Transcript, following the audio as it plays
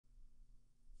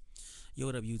Yo,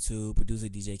 what up, YouTube? Producer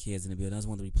DJ Kids in the building. I just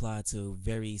want to reply to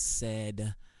very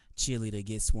sad cheerleader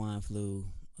gets swine flu.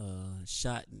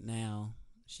 Shot now.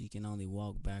 She can only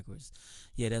walk backwards.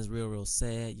 Yeah, that's real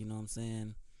sad. You know what I'm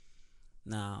saying?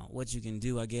 Now, what you can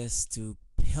do, I guess, to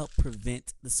help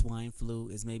prevent the swine flu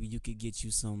is maybe you could get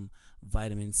you some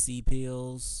vitamin C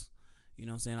pills. You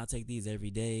know what I'm saying? I take these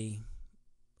every day.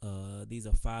 These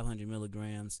are 500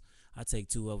 milligrams. I take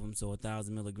two of them, so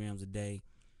 1,000 milligrams a day.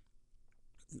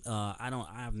 I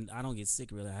don't get sick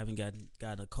really. I haven't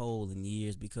got a cold in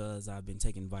years because I've been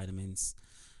taking vitamins.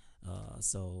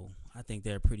 So I think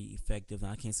they're pretty effective.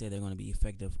 I can't say they're going to be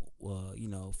effective,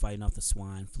 fighting off the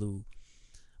swine flu.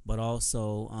 But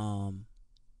also,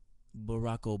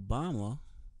 Barack Obama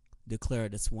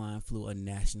declared the swine flu a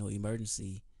national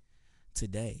emergency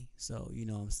today. So you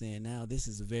know what I'm saying. Now this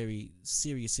is a very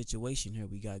serious situation here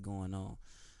we got going on.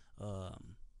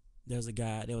 Um, there was a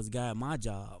guy at my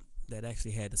job that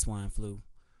actually had the swine flu,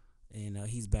 and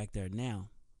he's back there now.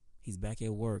 He's back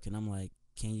at work, and I'm like,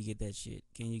 can you get that shit?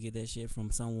 Can you get that shit from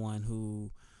someone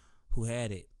who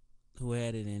had it,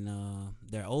 and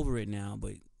they're over it now?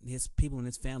 But his people in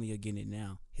his family are getting it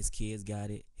now. His kids got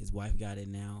it. His wife got it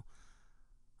now.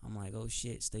 I'm like, oh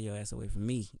shit, stay your ass away from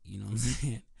me. You know what I'm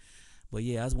saying? But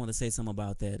yeah, I just want to say something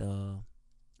about that.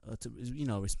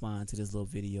 To respond to this little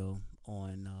video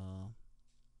on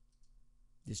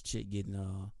this chick getting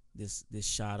this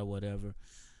shot or whatever.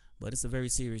 But it's a very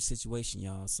serious situation,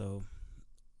 y'all. So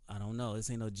I don't know. This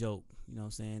ain't no joke. You know what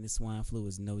I'm saying? This swine flu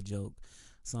is no joke.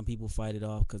 Some people fight it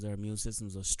off because their immune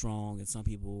systems are strong, and some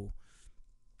people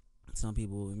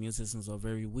immune systems are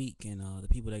very weak, and the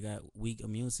people that got weak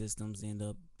immune systems end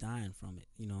up dying from it.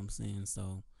 You know what I'm saying?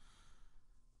 So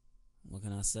what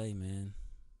can I say, man?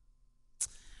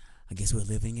 I guess we're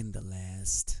living in the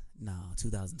last. No,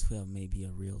 2012 may be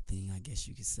a real thing. I guess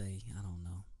you could say. I don't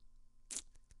know.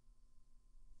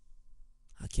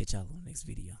 I'll catch y'all on the next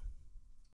video.